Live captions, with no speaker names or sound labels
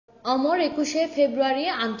অমর 21শে ফেব্রুয়ারি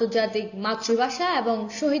আন্তর্জাতিক মাতৃভাষা এবং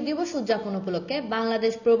শহীদ দিবস উদযাপন উপলক্ষে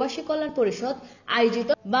বাংলাদেশ প্রবাসী কল্যাণ পরিষদ আয়োজিত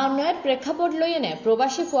 52-এর প্রেক্ষাপট লইয়ে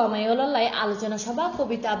প্রবাসী ফুয়ামাইওয়াল্লাহ আলোচনা সভা,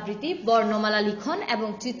 কবিতা আবৃত্তি, বর্ণমালা লিখন এবং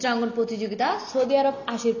চিত্রাঙ্কন প্রতিযোগিতা সৌদি আরব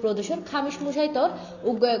আশির প্রদর্শন খামিশ মুসাইতর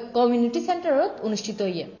কমিউনিটি সেন্টারত অনুষ্ঠিত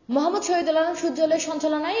হইয়ে মোহাম্মদ শহীদুল আলম সুজ্জ্বলের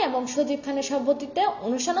সঞ্চালনায় এবং সজীব খানের সভাপতিত্বে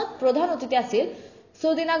অনুষ্ঠানত প্রধান অতিথি আছিল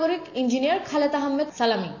সৌদি নাগরিক ইঞ্জিনিয়ার খালেদ আহমেদ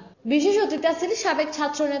সালামি। বিশেষ অতিথি আছেন সাবেক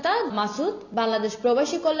ছাত্র নেতা মাসুদ, বাংলাদেশ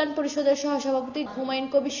প্রবাসী কল্যাণ পরিষদের সহসভাপতি হুমায়ুন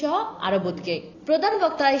কবির সহ আরো বহুকে। প্রধান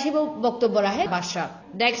বক্তা হিসেবে বক্তব্য রাখে বাদশা।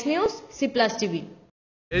 Desk news, C+ TV.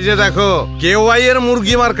 এই যে দেখো, কেওয়াই এর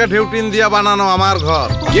মুরগি মার্কা ঢেউটিন দিয়া বানানো আমার ঘর।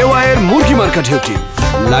 কেওয়াই এর মুরগি মার্কা ঢেউটিন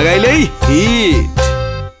লাগাইলেই হিট।